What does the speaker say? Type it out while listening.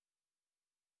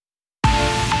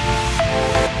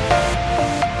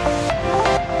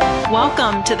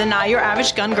Welcome to the Not Your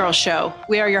Average Gun Girl Show.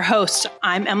 We are your hosts.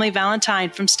 I'm Emily Valentine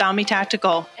from Style Me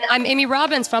Tactical. And I'm Amy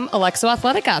Robbins from Alexo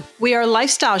Athletica. We are a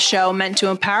lifestyle show meant to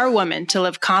empower women to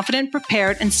live confident,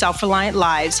 prepared, and self-reliant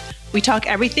lives. We talk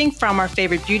everything from our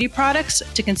favorite beauty products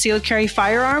to concealed carry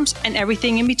firearms and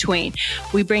everything in between.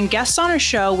 We bring guests on our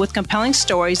show with compelling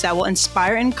stories that will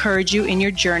inspire and encourage you in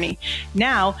your journey.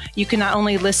 Now, you can not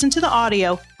only listen to the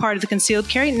audio, part of the Concealed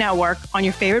Carry Network, on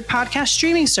your favorite podcast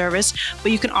streaming service,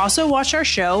 but you can also watch our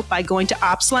show by going to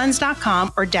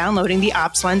opslens.com or downloading the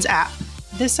OpsLens app.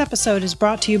 This episode is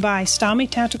brought to you by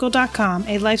StyleMeTactical.com,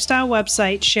 a lifestyle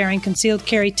website sharing concealed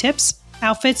carry tips,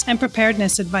 outfits, and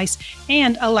preparedness advice,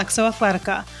 and Alexo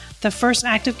Athletica, the first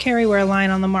active carry wear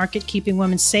line on the market, keeping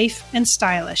women safe and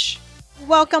stylish.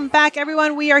 Welcome back,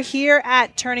 everyone. We are here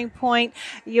at Turning Point,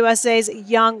 USA's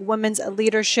Young Women's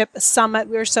Leadership Summit.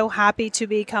 We're so happy to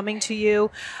be coming to you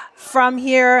from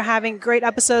here, having great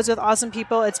episodes with awesome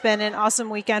people. It's been an awesome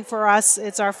weekend for us.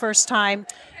 It's our first time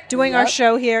doing our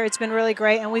show here. It's been really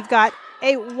great, and we've got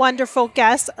a wonderful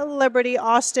guest, Liberte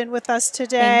Austin, with us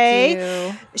today.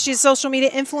 Thank you. She's a social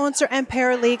media influencer and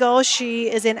paralegal. She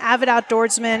is an avid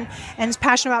outdoorsman and is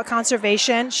passionate about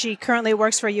conservation. She currently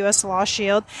works for U.S. Law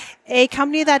Shield, a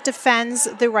company that defends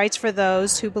the rights for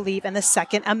those who believe in the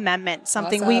Second Amendment,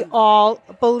 something we all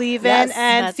believe in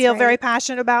and feel very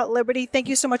passionate about. Liberte, thank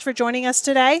you so much for joining us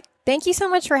today. Thank you so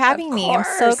much for having me. I'm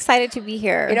so excited to be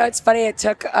here. You know, it's funny. It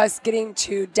took us getting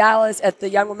to Dallas at the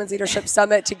Young Women's Leadership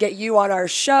Summit to get you on our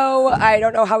show. I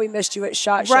don't know how we missed you at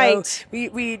SHOT Show. Right.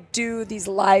 We do these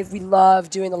live. We love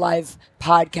doing the live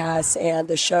podcasts and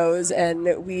the shows,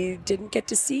 and we didn't get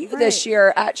to see you this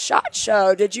year at SHOT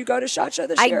Show. Did you go to SHOT Show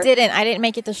this year? I didn't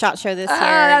make it to SHOT Show this year.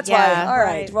 That's why. All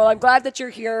right. Well, I'm glad that you're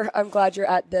here. I'm glad you're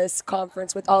at this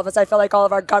conference with all of us. I feel like all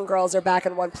of our gun girls are back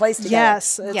in one place together.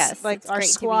 Yes. It's like our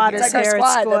squad is here. It's like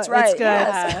our squad. That's right. It's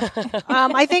good. Yes.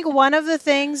 I think one of the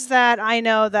things that I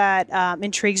know that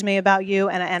intrigues me about you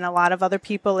and a lot of other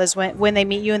people is when they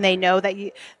meet you and they know that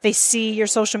they see your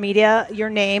social media, your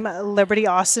name, Liberte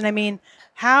Austin. I mean,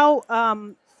 how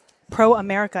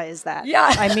pro-America is that?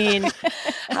 Yeah. I mean,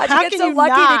 how'd you get so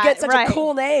lucky to get such a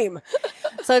cool name?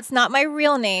 So it's not my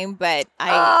real name, but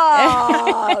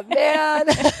Oh, man.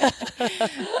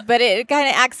 but it kind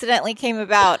of accidentally came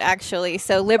about, actually.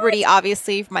 So Liberty,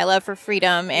 obviously, my love for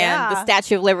freedom, and the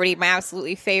Statue of Liberty, my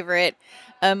absolutely favorite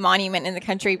monument in the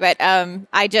country. But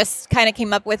I just kind of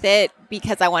came up with it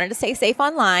because I wanted to stay safe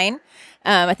online.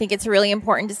 I think it's really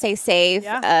important to stay safe.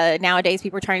 Nowadays,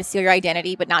 people are trying to steal your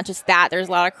identity, but not just that. There's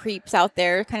a lot of creeps out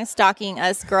there kind of stalking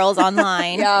us girls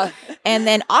online. And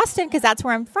then Austin, because that's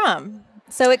where I'm from.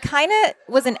 So it kind of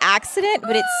was an accident,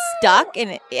 but it stuck,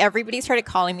 and everybody started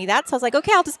calling me that. So I was like,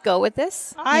 okay, I'll just go with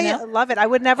this. I love it. I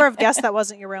would never have guessed that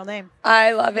wasn't your real name.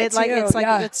 I love it, too.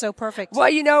 It's so perfect. Well,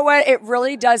 you know what? It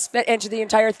really does fit into the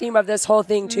entire theme of this whole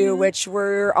thing, too, which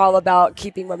we're all about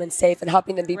keeping women safe and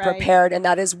helping them be prepared. And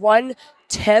that is one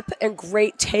tip and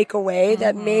great takeaway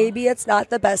that maybe it's not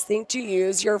the best thing to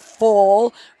use your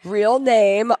full real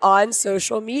name on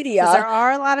social media. Because there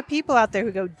are a lot of people out there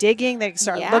who go digging, they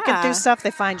start looking through stuff,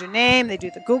 they find your name, they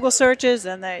do the Google searches,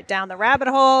 and they're down the rabbit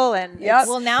hole. And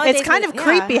it's kind of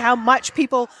creepy how much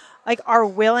people are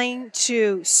willing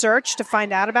to search to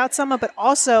find out about someone, but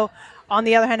also, on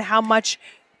the other hand, how much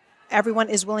everyone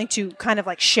is willing to kind of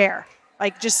share.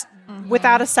 Just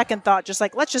without a second thought, just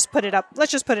let's just put it up.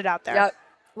 Let's just put it out there. Yep.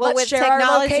 Well, let's with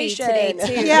technology today,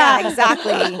 too. Yeah,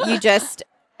 exactly. You just,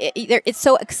 it's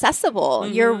so accessible.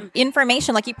 Your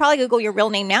information, you probably Google your real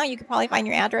name now, you could probably find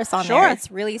your address on there. It's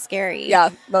really scary. Yeah,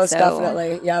 most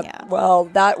definitely. Yeah. Well,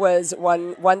 that was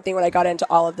one thing when I got into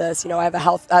all of this. You know, I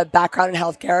have a background in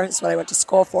healthcare. That's what I went to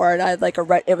school for. And I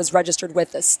had it was registered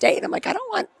with the state. I'm like, I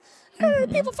don't want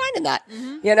people finding that.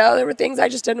 You know, there were things I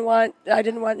just didn't want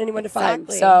anyone to find.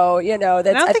 So, you know, I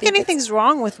don't think anything's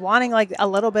wrong with wanting a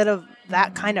little bit of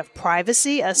that kind of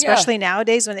privacy, especially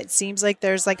nowadays when it seems like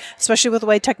there's especially with the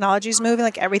way technology is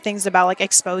moving, everything's about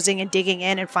exposing and digging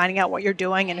in and finding out what you're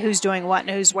doing and who's doing what and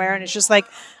who's where. And it's just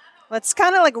let's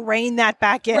kind of rein that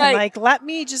back in. Let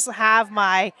me just have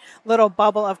my little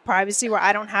bubble of privacy where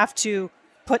I don't have to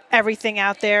put everything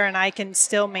out there, and I can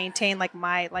still maintain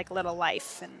my little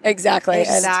life. And exactly.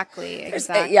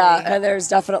 Yeah, and there's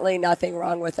definitely nothing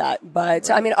wrong with that. But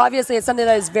I mean, obviously, it's something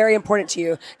that is very important to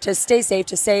you to stay safe,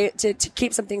 to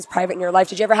keep some things private in your life.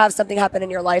 Did you ever have something happen in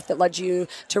your life that led you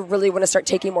to really want to start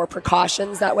taking more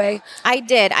precautions that way? I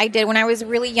did. When I was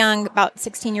really young, about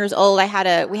 16 years old, we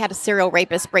had a serial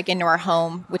rapist break into our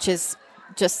home, which is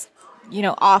just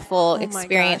awful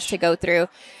experience to go through.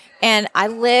 And I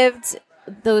lived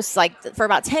for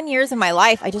about 10 years of my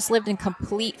life, I just lived in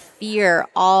complete fear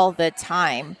all the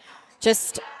time.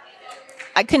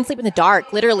 I couldn't sleep in the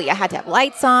dark. Literally, I had to have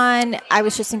lights on. I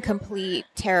was just in complete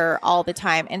terror all the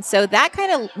time. And so that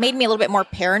kind of made me a little bit more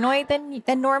paranoid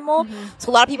than normal. Mm-hmm. So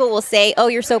a lot of people will say, oh,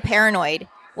 you're so paranoid.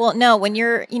 Well, no, when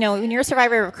you're a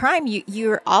survivor of a crime,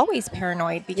 you're always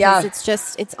paranoid because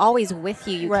it's always with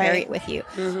you. You carry it with you.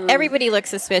 Mm-hmm. Everybody looks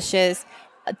suspicious.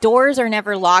 Doors are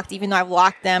never locked, even though I've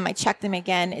locked them. I check them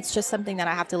again. It's just something that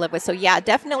I have to live with. So yeah,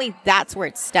 definitely that's where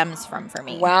it stems from for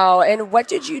me. Wow. And what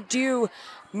did you do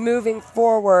moving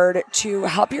forward to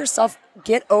help yourself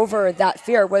get over that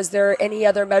fear? Was there any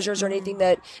other measures or anything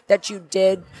that you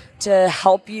did to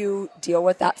help you deal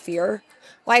with that fear?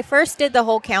 Well, I first did the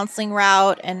whole counseling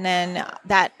route, and then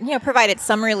that, provided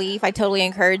some relief. I totally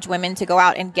encourage women to go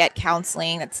out and get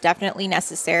counseling. That's definitely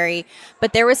necessary.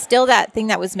 But there was still that thing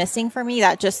that was missing for me,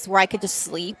 that just where I could just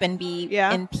sleep and be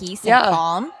in peace and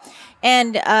calm.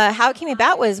 And how it came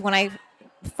about was when I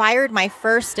fired my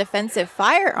first defensive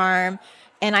firearm,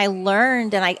 and I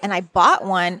learned and I bought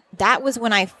one. That was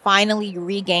when I finally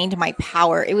regained my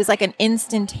power. It was like an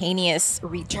instantaneous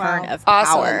return of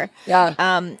power. Awesome.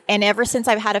 Yeah. And ever since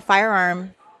I've had a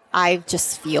firearm, I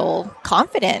just feel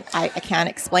confident. I can't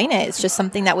explain it. It's just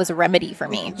something that was a remedy for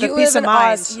me. You live in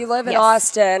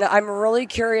Austin. I'm really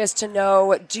curious to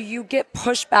know, do you get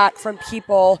pushback from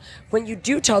people when you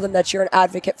do tell them that you're an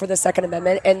advocate for the Second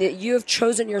Amendment and that you have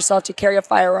chosen yourself to carry a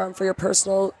firearm for your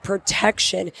personal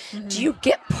protection? Mm-hmm. Do you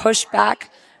get pushback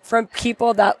from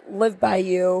people that live by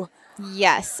you?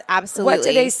 Yes, absolutely. What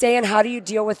do they say and how do you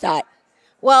deal with that?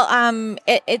 Well,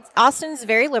 Austin's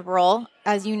very liberal,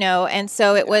 as you know, and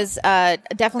so it was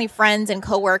definitely friends and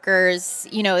coworkers.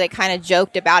 They kind of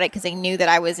joked about it because they knew that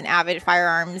I was an avid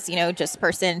firearms, just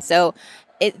person. So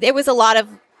it was a lot of.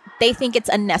 They think it's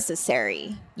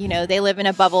unnecessary. They live in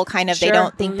a bubble, kind of. Sure. They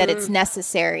don't think that it's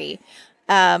necessary.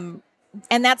 And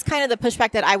that's kind of the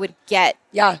pushback that I would get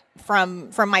from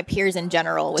my peers in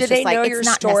general. Did they know your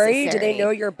story? Did they know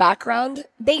your background?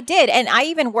 They did. And I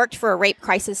even worked for a rape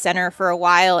crisis center for a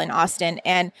while in Austin.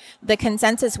 And the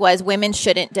consensus was women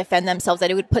shouldn't defend themselves,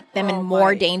 that it would put them in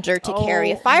more danger to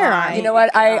carry a firearm. You know what?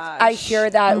 I hear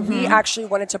that. Mm-hmm. We actually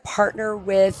wanted to partner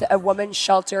with a women's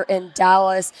shelter in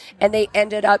Dallas, and they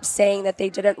ended up saying that they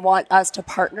didn't want us to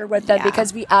partner with them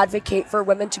because we advocate for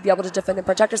women to be able to defend and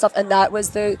protect herself. And that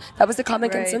was the common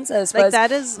consensus. Like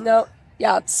that is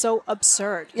it's so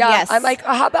absurd. Yeah, yes. I'm like,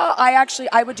 how about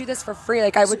I would do this for free.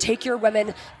 Like I would take your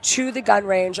women to the gun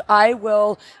range. I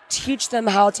will teach them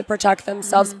how to protect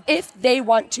themselves if they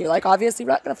want to. Like obviously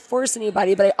we're not going to force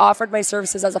anybody, but I offered my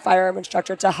services as a firearm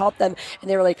instructor to help them. And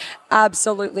they were like,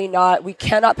 absolutely not. We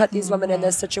cannot put these women in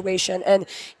this situation. And,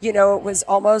 it was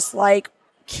almost like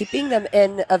keeping them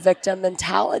in a victim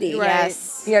mentality.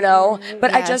 Yes.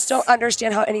 But I just don't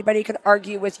understand how anybody can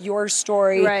argue with your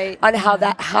story on how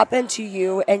that happened to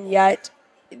you, and yet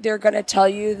they're going to tell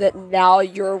you that now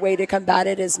your way to combat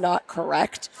it is not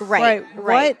correct. Right.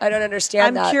 I don't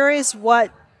understand that. I'm curious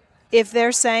if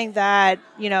they're saying that,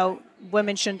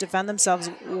 women shouldn't defend themselves,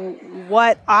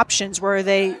 what options were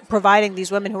they providing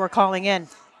these women who are calling in?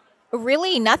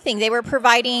 Really nothing. They were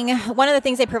providing, one of the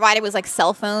things they provided was like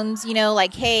cell phones,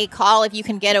 like, hey, call if you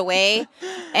can get away.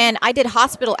 And I did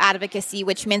hospital advocacy,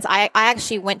 which means I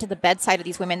actually went to the bedside of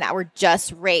these women that were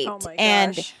just raped. Oh my gosh.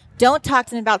 And don't talk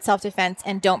to them about self-defense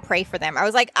and don't pray for them. I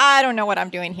was like, I don't know what I'm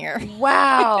doing here.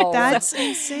 Wow. That's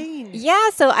insane. Yeah.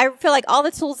 So I feel like all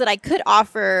the tools that I could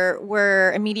offer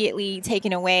were immediately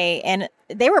taken away. And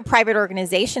they were private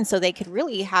organizations, so they could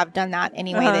really have done that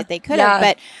any way that they could have.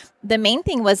 But the main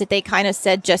thing was that they kind of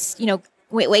said, just,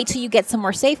 wait till you get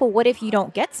somewhere safe. Well, what if you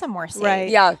don't get somewhere safe? Right.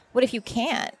 Yeah. What if you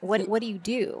can't? What do you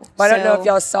do? Well, I don't know if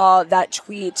y'all saw that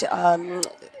tweet.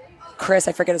 Chris,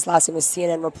 I forget his last name, was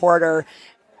CNN reporter.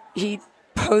 He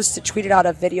tweeted out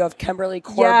a video of Kimberly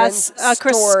Corbin's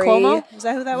Chris story. Cuomo? Is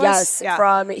that who that was?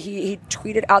 Yes, he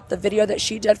tweeted out the video that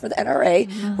she did for the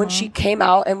NRA when she came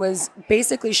out and was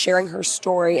basically sharing her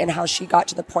story and how she got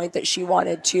to the point that she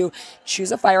wanted to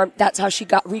choose a firearm. That's how she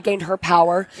regained her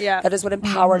power. Yeah. That is what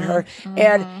empowered her.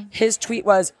 And his tweet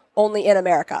was, "Only in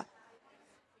America."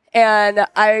 And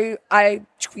I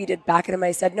tweeted back at him.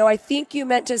 I said, no, I think you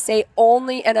meant to say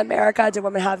only in America do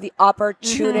women have the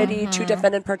opportunity to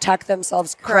defend and protect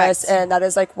themselves, Chris. Correct. And that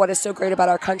is like what is so great about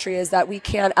our country is that we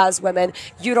can, as women,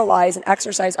 utilize and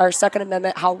exercise our Second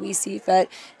Amendment how we see fit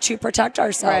to protect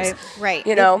ourselves. Right.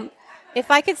 If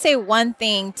I could say one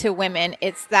thing to women,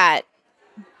 it's that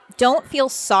don't feel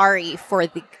sorry for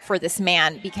this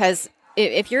man, because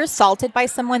if you're assaulted by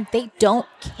someone, they don't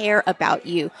care about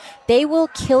you. they will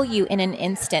kill you in an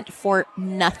instant for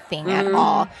nothing at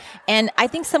all. And I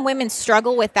think some women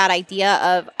struggle with that idea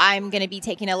of I'm going to be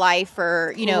taking a life,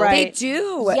 or, you know. They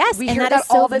do. Yes, we and hear that is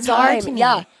all so the time. to me.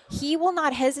 Yeah. He will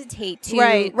not hesitate to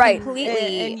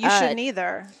completely. And you shouldn't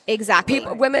either. Exactly.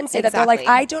 Women say that they're like,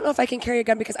 I don't know if I can carry a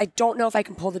gun because I don't know if I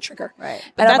can pull the trigger. Right.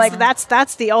 But And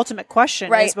that's the ultimate question.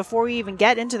 Right. Is before we even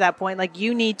get into that point, like,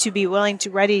 you need to be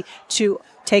ready to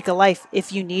take a life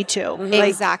if you need to. Like,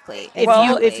 Exactly.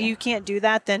 If you can't do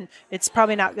that, then it's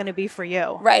probably not going to be for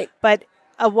you. Right. But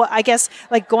what I guess,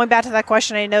 like, going back to that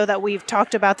question, I know that we've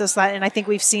talked about this, and I think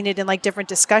we've seen it in like different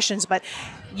discussions. But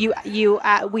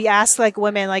we ask like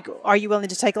women, like, are you willing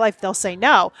to take a life? They'll say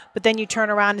no. But then you turn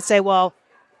around and say, well,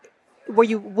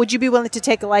 would you be willing to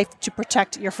take a life to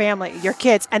protect your family, your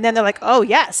kids? And then they're like, oh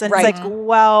yes. And it's like,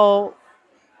 well,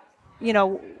 you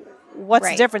know, what's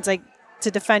the difference? Like,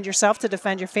 to defend yourself, to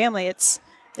defend your family, it's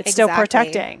still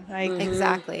protecting. Like,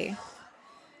 Exactly.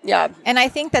 Yeah. And I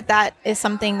think that is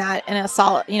something that an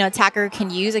assault, attacker can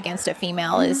use against a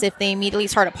female is if they immediately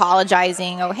start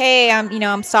apologizing. Oh, hey,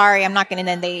 I'm sorry, I'm not going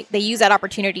to. And then they use that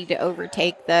opportunity to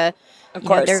overtake their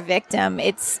victim.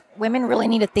 Women really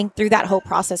need to think through that whole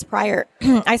process prior.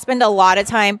 I spend a lot of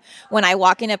time when I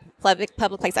walk in a public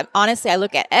place. I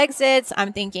look at exits.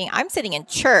 I'm thinking I'm sitting in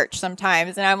church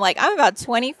sometimes, and I'm like, I'm about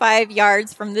 25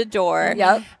 yards from the door.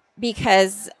 Yep.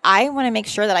 Because I want to make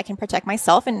sure that I can protect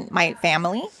myself and my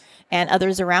family and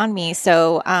others around me.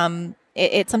 So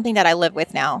it's something that I live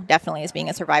with now, definitely, as being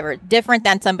a survivor. Different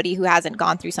than somebody who hasn't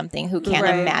gone through something, who can't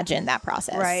imagine that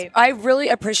process. Right. I really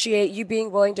appreciate you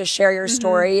being willing to share your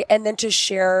story and then to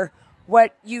share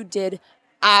what you did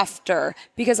after.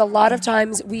 Because a lot of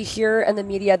times we hear in the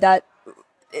media that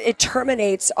it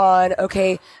terminates on,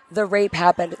 okay, the rape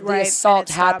happened, the assault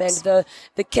happened,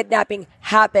 the kidnapping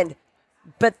happened.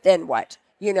 But then what?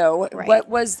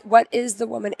 What is the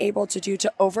woman able to do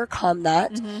to overcome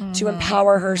that, to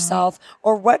empower herself,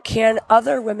 or what can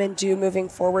other women do moving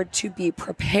forward to be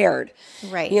prepared?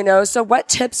 Right. So what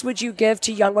tips would you give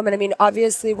to young women? I mean,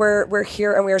 obviously we're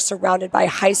here and we are surrounded by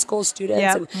high school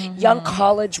students and young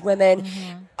college women.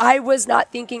 I was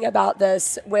not thinking about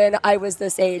this when I was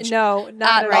this age. No,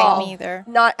 not at all. Me either.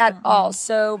 Not at all.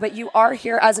 So, but you are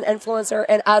here as an influencer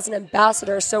and as an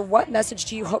ambassador. So what message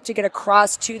do you hope to get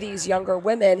across to these younger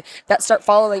women that start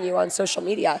following you on social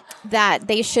media? That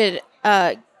they should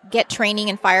get training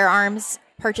in firearms,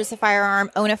 purchase a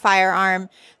firearm, own a firearm,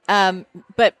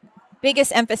 but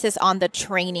biggest emphasis on the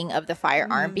training of the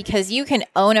firearm, because you can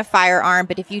own a firearm,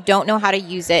 but if you don't know how to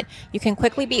use it, you can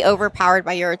quickly be overpowered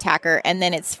by your attacker, and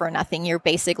then it's for nothing. You're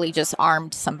basically just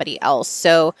armed somebody else.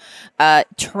 So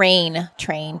train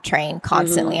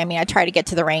constantly. I mean, I try to get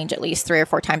to the range at least 3 or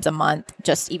 4 times a month,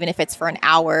 just even if it's for an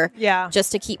hour,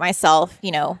 just to keep myself,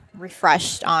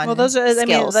 refreshed on those are,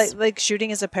 skills. I mean, like shooting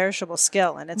is a perishable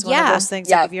skill, and it's one of those things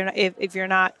that if you're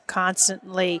not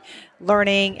constantly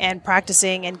learning and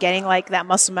practicing and getting like that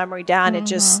muscle memory down, it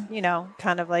just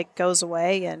kind of like goes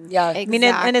away. And exactly. I mean,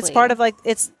 and it's part of like,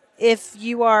 it's, if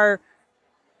you are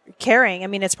carrying, I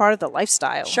mean, it's part of the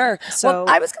lifestyle. Sure. So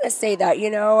I was going to say that,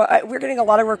 we're getting a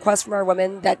lot of requests from our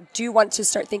women that do want to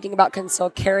start thinking about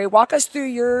concealed carry. Walk us through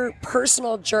your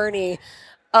personal journey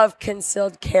of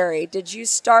concealed carry. Did you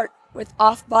start with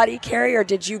off-body carry, or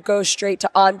did you go straight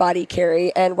to on-body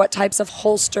carry? And what types of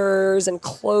holsters and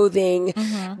clothing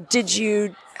did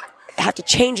you have to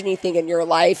change anything in your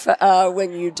life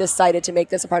when you decided to make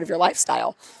this a part of your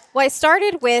lifestyle? Well, I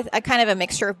started with a kind of a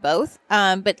mixture of both,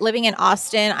 but living in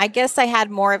Austin, I guess I had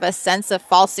more of a sense of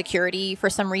false security for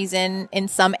some reason in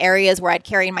some areas where I'd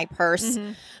carry my purse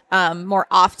more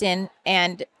often,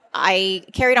 and I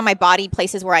carried on my body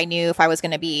places where I knew if I was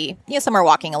going to be, somewhere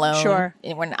walking alone,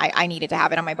 when I needed to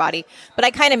have it on my body. But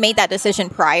I kind of made that decision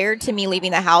prior to me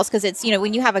leaving the house, because it's,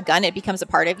 when you have a gun, it becomes a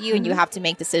part of you, and you have to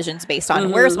make decisions based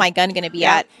on where's my gun going to be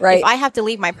at. Right. If I have to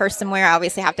leave my purse somewhere, I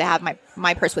obviously have to have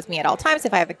my purse with me at all times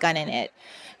if I have a gun in it.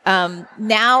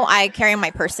 Now I carry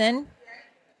my person.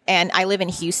 And I live in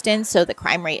Houston, so the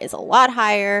crime rate is a lot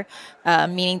higher,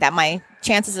 meaning that my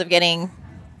chances of getting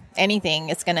anything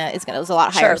is a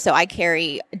lot higher. Sure. So I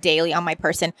carry daily on my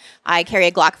person. I carry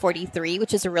a Glock 43,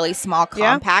 which is a really small,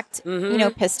 compact,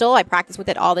 pistol. I practice with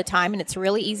it all the time, and it's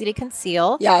really easy to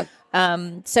conceal. Yeah.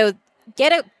 So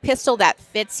get a pistol that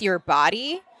fits your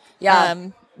body. Yeah.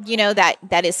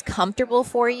 That is comfortable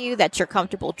for you, that you're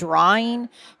comfortable drawing,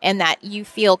 and that you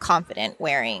feel confident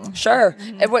wearing. Sure.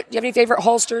 And do you have any favorite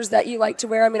holsters that you like to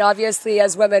wear? I mean, obviously,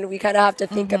 as women, we kind of have to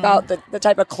think about the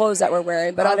type of clothes that we're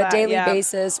wearing. But on a daily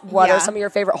basis, what are some of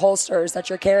your favorite holsters that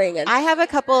you're carrying? I have a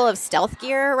couple of stealth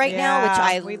gear right now, which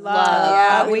I love.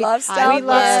 Yeah, we love stealth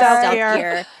stealth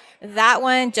gear. That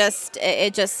one just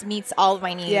meets all of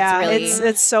my needs. Yeah, really.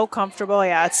 It's so comfortable.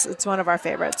 Yeah, it's one of our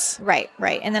favorites. Right.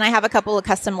 And then I have a couple of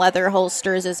custom leather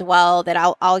holsters as well that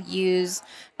I'll use.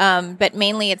 But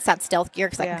mainly it's that stealth gear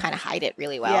because I can kind of hide it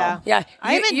really well. Yeah.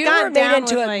 You were made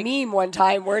into a meme one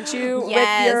time, weren't you?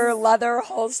 Yes. With your leather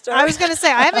holster. I was going to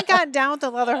say, I haven't gotten down with the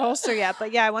leather holster yet,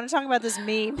 but I want to talk about this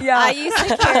meme. Yeah. I used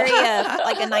to carry a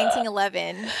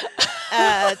 1911.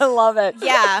 I love it.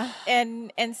 Yeah.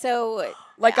 And so...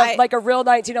 Like a real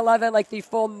 1911, like the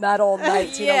full metal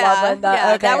 1911.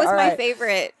 That was my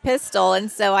favorite pistol,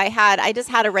 and so I just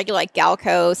had a regular like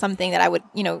Galco, something that I would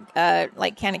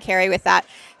like kind of carry with that.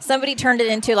 Somebody turned it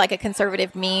into like a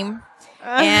conservative meme.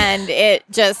 And it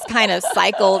just kind of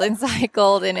cycled, and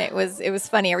it was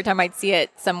funny every time I'd see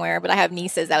it somewhere. But I have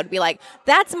nieces that would be like,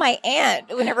 "That's my aunt."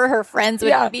 Whenever her friends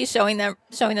would be showing them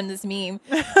this meme,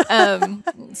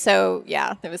 so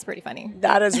it was pretty funny.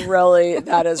 That is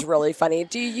really funny.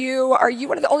 Are you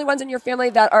one of the only ones in your family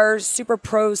that are super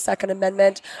pro Second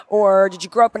Amendment, or did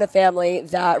you grow up in a family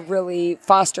that really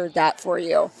fostered that for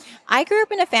you? I grew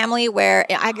up in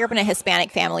a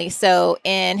Hispanic family. So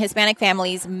in Hispanic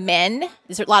families,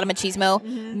 there's a lot of machismo.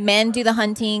 Mm-hmm. Men do the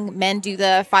hunting, men do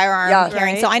the firearm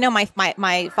carrying. Right. So I know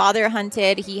my father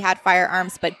hunted, he had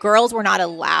firearms, but girls were not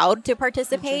allowed to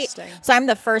participate. So I'm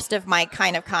the first of my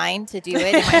kind to do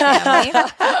it in my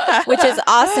family, which is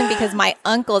awesome because my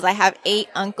uncles, I have 8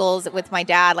 uncles with my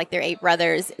dad, like they're 8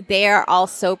 brothers. They are all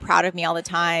so proud of me all the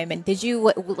time. And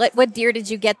what deer did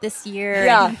you get this year?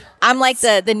 Yeah. And I'm like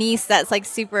the niece that's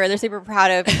like they're super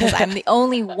proud of because I'm the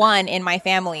only one in my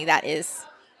family that is,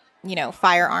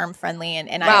 firearm friendly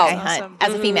and I hunt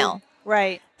as a female.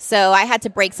 Right. So I had to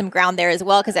break some ground there as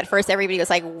well because at first everybody was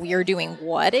like, "You're doing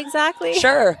what exactly?"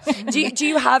 Sure. Do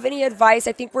you have any advice?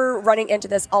 I think we're running into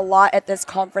this a lot at this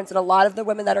conference, and a lot of the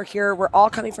women that are here, we're all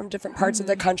coming from different parts of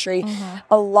the country. Mm-hmm.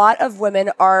 A lot of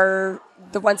women are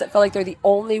the ones that feel like they're the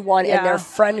only one in their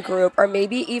friend group or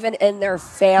maybe even in their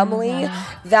family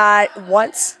that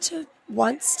wants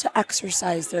to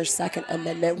exercise their Second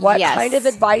Amendment. What kind of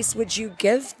advice would you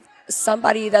give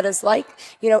somebody that is like,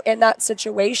 in that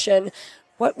situation?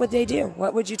 What would they do?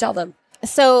 What would you tell them?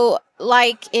 So,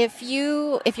 like, if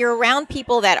you're around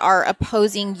people that are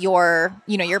opposing your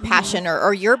passion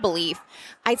or your belief,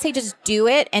 I'd say just do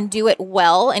it and do it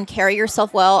well and carry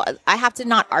yourself well. I have to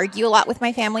not argue a lot with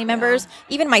my family members.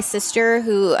 Even my sister,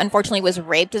 who unfortunately was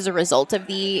raped as a result of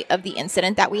the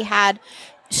incident that we had,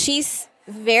 she's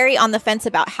very on the fence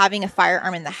about having a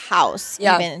firearm in the house,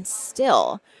 even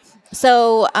still.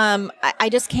 So I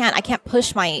just can't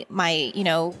push my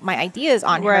ideas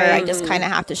on her. I just kind of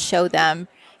have to show them,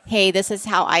 hey, this is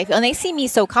how I feel. And they see me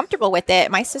so comfortable with it.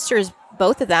 My sisters,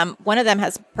 both of them, one of them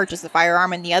has purchased a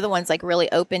firearm and the other one's like really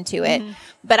open to it. Mm-hmm.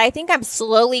 But I think I'm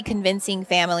slowly convincing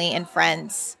family and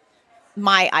friends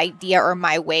my idea or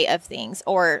my way of things.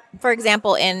 Or, for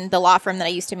example, in the law firm that I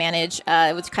used to manage,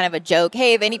 it was kind of a joke.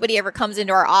 Hey, if anybody ever comes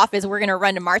into our office, we're going to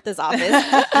run to Martha's office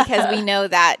because we know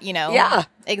that, Yeah.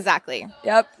 Exactly.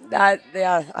 Yep.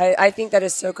 I think that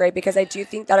is so great because I do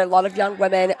think that a lot of young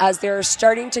women, as they're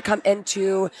starting to come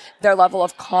into their level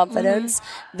of confidence,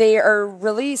 they are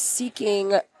really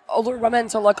seeking older women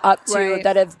to look up to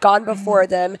that have gone before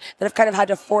them, that have kind of had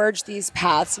to forge these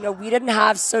paths. We didn't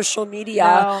have social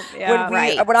media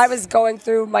when I was going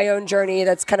through my own journey.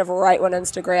 That's kind of right when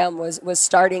Instagram was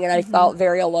starting, and I felt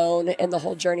very alone in the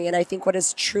whole journey. And I think what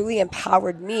has truly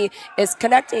empowered me is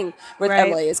connecting with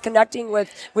Emily, is connecting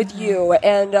with you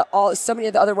and so many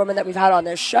of the other women that we've had on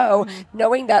this show,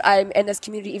 knowing that I'm in this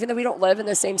community, even though we don't live in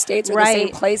the same states or the same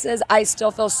places, I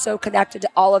still feel so connected to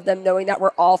all of them, knowing that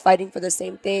we're all fighting for the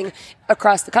same thing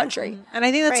across the country. And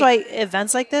I think that's why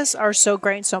events like this are so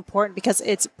great and so important, because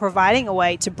it's providing a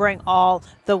way to bring all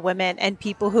the women and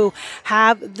people who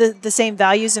have the same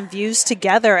values and views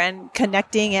together and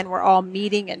connecting, and we're all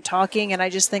meeting and talking. And I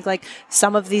just think like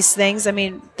some of these things, I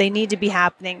mean, they need to be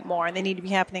happening more, and they need to be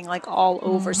happening like all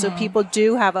over. So people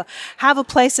do have a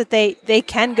place that they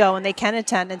can go and they can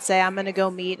attend and say, I'm going to go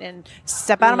meet and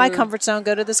step out of my comfort zone,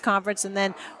 go to this conference, and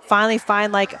then finally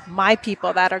find like my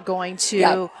people that are going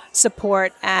to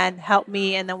support and help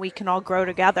me, and then we can all grow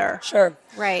together. Sure.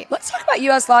 Right. Let's talk about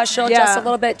U.S. Law Shield just a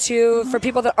little bit too. For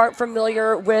people that aren't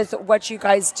familiar with what you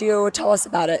guys do, tell us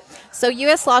about it. So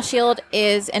U.S. Law Shield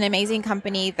is an amazing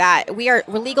company that we're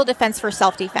legal defense for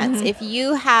self-defense. If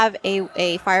you have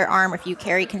a firearm, if you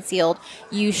carry concealed,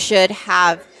 you should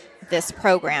have this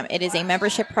program. It is a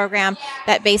membership program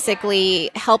that basically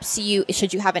helps you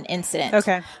should you have an incident.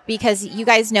 Okay. Because you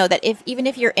guys know that even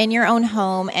if you're in your own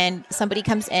home and somebody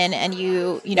comes in and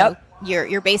you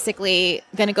you're basically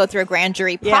going to go through a grand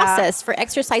jury process for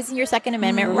exercising your Second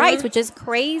Amendment rights, which is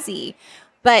crazy.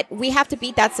 But we have to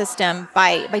beat that system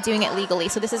by doing it legally.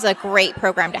 So this is a great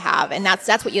program to have, and that's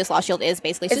what U.S. Law Shield is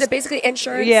basically. Is it basically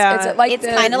insurance? Yeah, is it like it's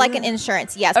kind of like an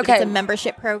insurance, yes. But it's a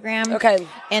membership program. Okay,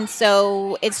 and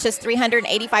so it's just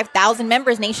 385,000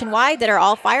 members nationwide that are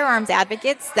all firearms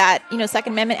advocates, that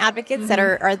Second Amendment advocates that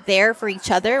are there for each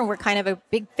other, and we're kind of a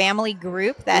big family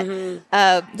group that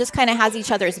just kind of has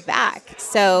each other's back.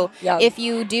 So if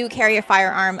you do carry a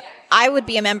firearm, I would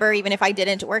be a member even if I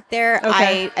didn't work there.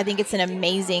 Okay. I think it's an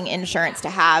amazing insurance to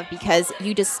have, because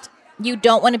you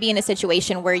don't want to be in a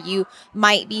situation where you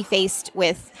might be faced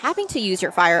with having to use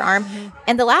your firearm.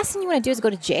 And the last thing you want to do is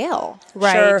go to jail.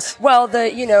 Right. Sure. Well,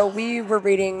 we were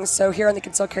reading, so here on the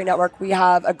Concealed Carry Network, we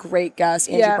have a great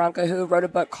guest, Angie Branca, who wrote a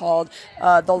book called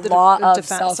The Law of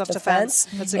Self-Defense.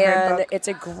 That's a great book. It's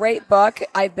a great book.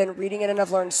 I've been reading it and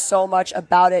I've learned so much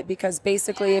about it, because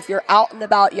basically if you're out and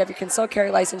about, you have your concealed carry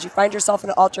license, you find yourself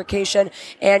in an altercation,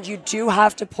 and you do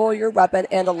have to pull your weapon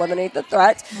and eliminate the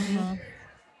threat,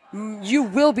 you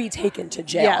will be taken to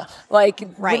jail.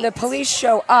 When the police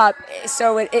show up,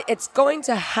 so it's going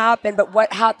to happen, but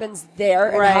what happens there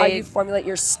and how you formulate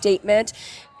your statement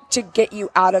to get you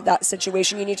out of that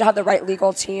situation, you need to have the right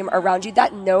legal team around you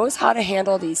that knows how to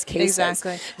handle these cases,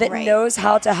 that knows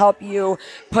how to help you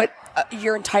put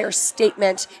your entire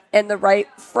statement in the right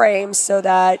frame, so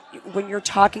that when you're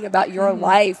talking about your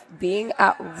life being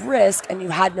at risk and you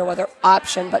had no other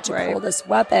option but to pull this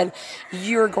weapon,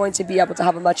 you're going to be able to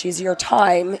have a much easier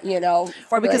time,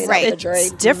 formulating the jury.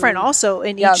 It's different also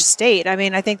in each state. I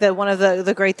mean, I think that one of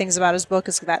the great things about his book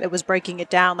is that it was breaking it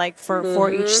down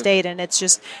for each state, and it's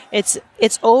just it's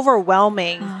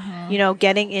overwhelming,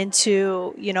 getting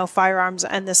into firearms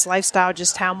and this lifestyle,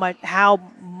 just how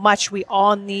much we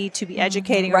all need to be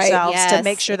educating ourselves to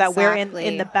make sure that we're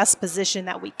in the best position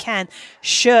that we can,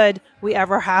 should we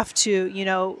ever have to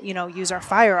use our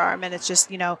firearm. And it's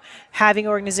just having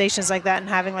organizations like that and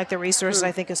having the resources,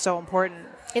 I think, is so important.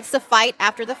 It's the fight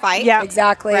after the fight. Yeah,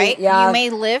 exactly. Right? Yeah. You may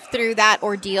live through that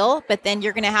ordeal, but then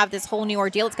you're going to have this whole new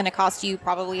ordeal. It's going to cost you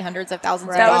probably hundreds of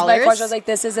thousands of dollars. That was my question. I was like,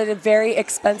 this is a very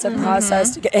expensive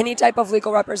process. To get any type of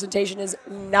legal representation is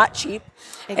not cheap.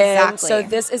 Exactly. And so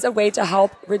this is a way to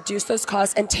help reduce those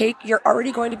costs and you're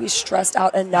already going to be stressed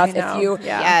out enough if you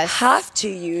have to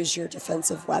use your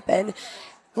defensive weapon.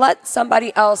 Let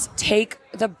somebody else take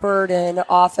the burden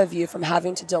off of you from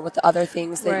having to deal with the other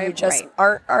things that you just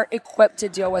aren't equipped to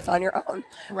deal with on your own.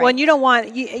 Well, and you don't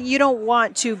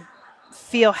want to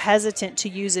feel hesitant to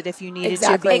use it if you needed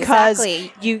to, because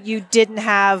you didn't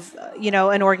have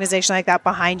an organization like that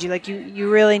behind you. You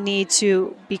really need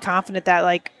to be confident that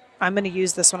I'm going to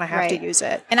use this when I have to use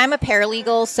it. And I'm a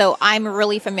paralegal, so I'm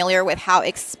really familiar with how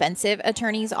expensive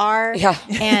attorneys are. Yeah.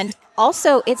 And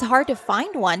also, it's hard to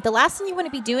find one. The last thing you want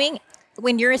to be doing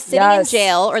when you're sitting in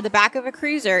jail or the back of a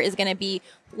cruiser is going to be,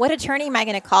 what attorney am I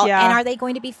going to call? Yeah. And are they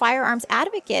going to be firearms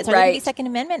advocates? Are they going to be Second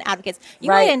Amendment advocates? You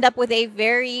might end up with a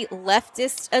very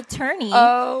leftist attorney at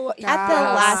the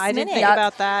last minute. I didn't think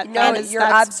about that. No, you're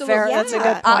absolutely That's a good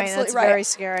point. Absolutely that's very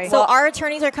scary. So our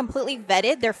attorneys are completely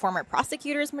vetted. They're former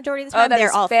prosecutors majority of the time.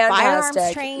 They're all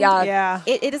firearms trained. Yeah.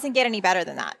 It doesn't get any better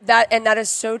than that. That is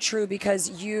so true, because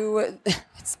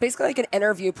it's basically like an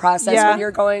interview process when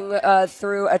you're going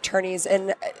through attorneys.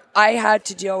 And I had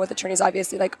to deal with attorneys,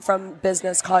 obviously, from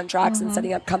business contracts and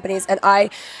setting up companies. And I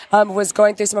was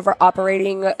going through some of our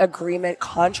operating agreement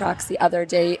contracts the other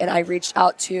day, and I reached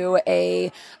out to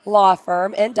a law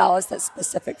firm in Dallas that's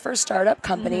specific for startup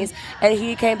companies. And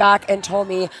he came back and told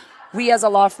me, we as a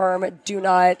law firm do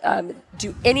not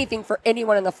do anything for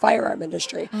anyone in the firearm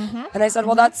industry. And I said,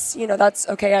 well, that's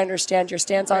okay. I understand your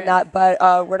stance on that, but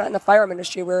we're not in the firearm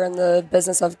industry. We're in the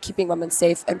business of keeping women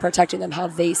safe and protecting them how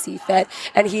they see fit.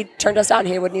 And he turned us down.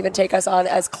 He wouldn't even take us on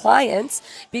as clients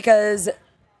because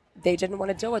they didn't want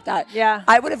to deal with that. Yeah.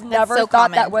 I would have never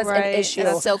thought that was an issue.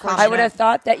 That's so common. I would have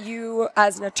thought that you,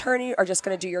 as an attorney, are just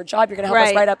going to do your job. You're going to help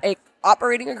us write up a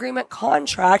operating agreement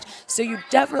contract. So you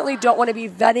definitely don't want to be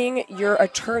vetting your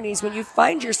attorneys when you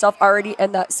find yourself already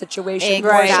in that situation.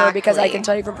 For sure, because I can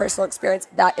tell you from personal experience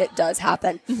that it does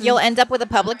happen. You'll end up with a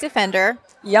public defender.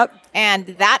 Yep. And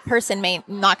that person is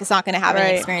not going to have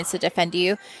any experience to defend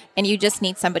you. And you just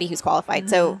need somebody who's qualified.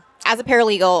 So as a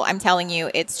paralegal, I'm telling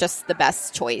you, it's just the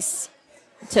best choice.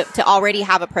 to already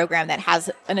have a program that has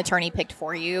an attorney picked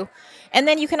for you. And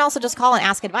then you can also just call and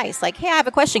ask advice. Like, hey, I have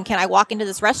a question. Can I walk into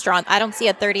this restaurant? I don't see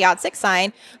a 30-6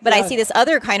 sign, but I see this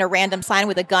other kind of random sign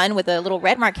with a gun with a little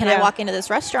red mark. Can I walk into this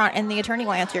restaurant? And the attorney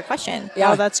will answer your question.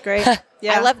 Yeah, that's great.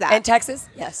 Yeah, I love that. In Texas?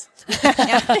 Yes.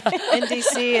 In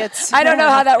D.C., it's... I don't know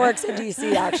how that works in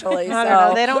D.C., actually. I don't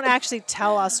know. They don't actually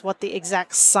tell us what the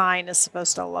exact sign is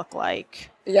supposed to look like.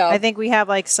 Yeah. I think we have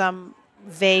like some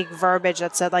vague verbiage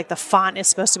that said like the font is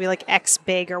supposed to be like X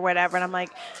big or whatever. And I'm like,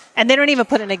 and they don't even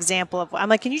put an example of, I'm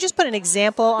like, can you just put an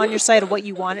example on your site of what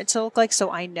you want it to look like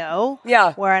so I know?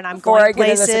 Yeah. Where I'm going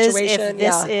places, if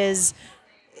this is...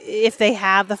 if they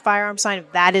have the firearm sign,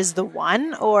 if that is the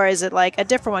one, or is it like a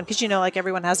different one? Because, like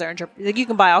everyone has their like you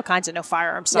can buy all kinds of no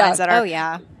firearm signs that are. Oh,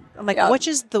 yeah. I'm like, which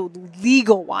is the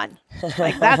legal one?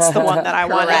 Like, that's the one that I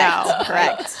want to know.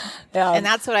 Correct. Yeah. And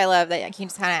that's what I love, that you can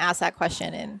just kind of ask that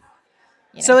question and.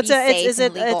 So it's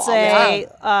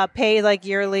a pay like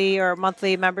yearly or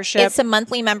monthly membership? It's a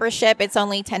monthly membership. It's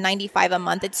only $10.95 a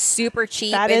month. It's super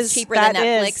cheap. It's cheaper than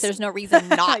Netflix. There's no reason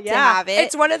not to have it.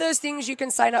 It's one of those things you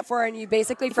can sign up for and you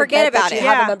basically forget about it. You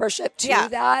have a membership to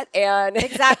that, and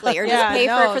exactly, or just pay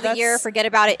for the year. Forget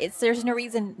about it. There's no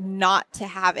reason not to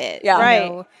have it. Yeah,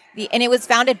 right. And it was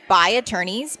founded by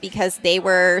attorneys because they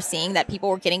were seeing that people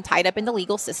were getting tied up in the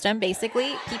legal system,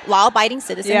 basically. Law-abiding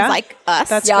citizens like us.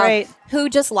 That's great. Who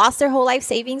just lost their whole life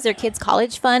savings, their kids'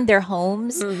 college fund, their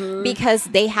homes, because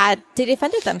they had to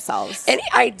defend themselves. Any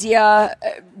idea,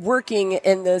 working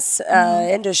in this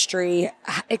industry,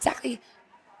 exactly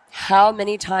how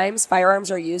many times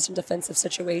firearms are used in defensive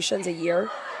situations a year?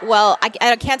 Well, I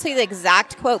can't tell you the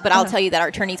exact quote, but I'll tell you that our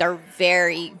attorneys are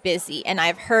very busy. And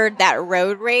I've heard that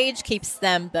road rage keeps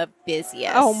them the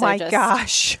busiest. Oh, my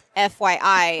gosh.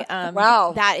 FYI.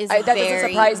 Wow. That is that very, doesn't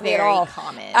surprise me at all.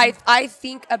 Common. I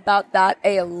think about that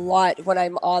a lot when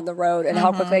I'm on the road and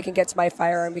how quickly I can get to my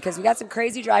firearm, because we got some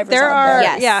crazy drivers there out are,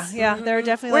 there. Yes. Yeah. There are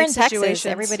definitely We're like in situations. Texas.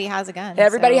 Everybody has a gun.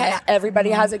 Everybody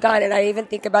has a gun. And I even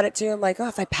think about it too. I'm like,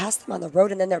 if I pass them on the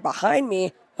road and then they're behind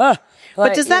me.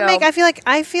 But does that make,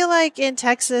 I feel like in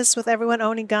Texas with everyone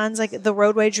owning guns, like the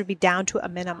road rage would be down to a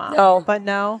minimum. No. But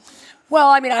no. Well,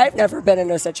 I mean, I've never been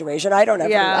in a situation.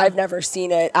 I've never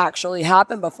seen it actually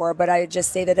happen before, but I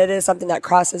just say that it is something that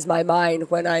crosses my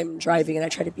mind when I'm driving, and I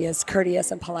try to be as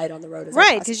courteous and polite on the road as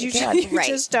I possibly can. You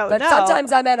just don't know. But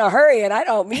sometimes I'm in a hurry, and I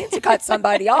don't mean to cut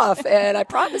somebody off, and I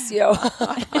promise you.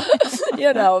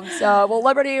 So, well,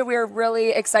 Liberty, we're really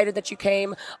excited that you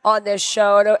came on this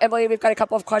show. I know, Emily, we've got a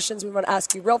couple of questions we want to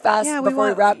ask you real fast before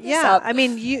we wrap this up. I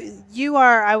mean, you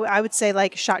are, I would say,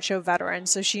 like SHOT Show veteran,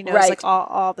 so she knows like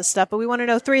all the stuff, but we want to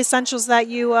know 3 essentials that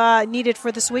you needed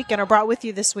for this weekend or brought with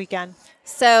you this weekend.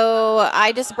 So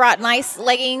I just brought nice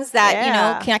leggings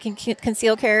that, I can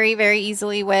conceal carry very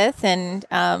easily with, and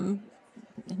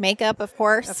makeup, of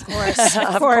course. Of course.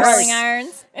 Curling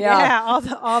irons. Yeah,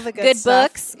 all the good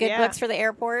stuff. Good books for the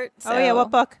airport. So. Oh, yeah,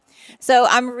 what book? So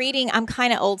I'm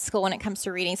kind of old school when it comes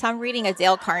to reading. So I'm reading a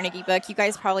Dale Carnegie book. You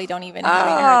guys probably don't even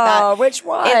haven't heard that. Which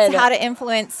one? It's How to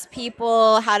Influence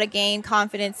People, How to Gain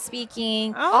Confidence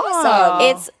Speaking. Awesome.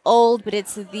 It's old, but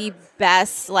it's the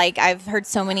best. Like, I've heard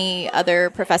so many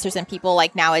other professors and people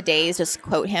like nowadays just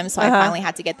quote him. So I finally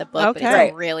had to get the book, but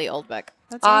it's a really old book.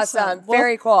 That's awesome.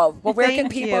 Very cool. Well, where can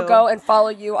people go and follow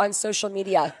you on social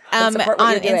media and support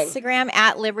what you're doing? On Instagram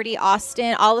at Liberty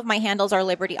Austin. All of my handles are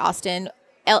Liberty Austin.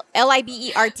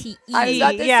 Liberte. I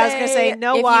was going to say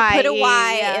no if Y. If you put a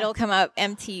Y, it'll come up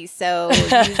empty. So use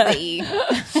the E.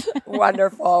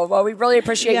 Wonderful. Well, we really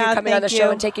appreciate you coming on the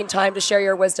show and taking time to share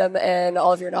your wisdom and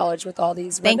all of your knowledge with all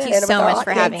these women. Thank you so much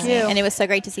for having me. And it was so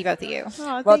great to see both of you.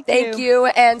 Well, thank you.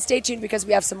 And stay tuned, because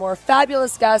we have some more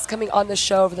fabulous guests coming on the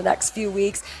show over the next few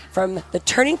weeks from the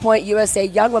Turning Point USA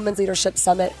Young Women's Leadership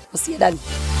Summit. We'll see you then.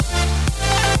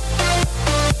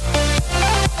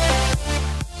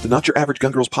 The Not Your Average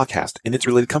Gun Girls podcast and its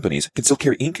related companies, Conceal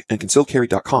Carry Inc. and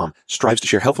ConcealCarry.com, strives to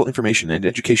share helpful information and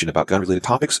education about gun-related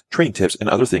topics, training tips, and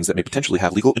other things that may potentially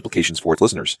have legal implications for its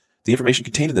listeners. The information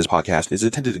contained in this podcast is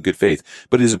intended in good faith,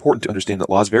 but it is important to understand that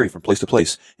laws vary from place to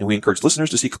place, and we encourage listeners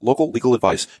to seek local legal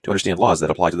advice to understand laws that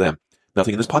apply to them.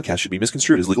 Nothing in this podcast should be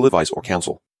misconstrued as legal advice or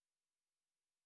counsel.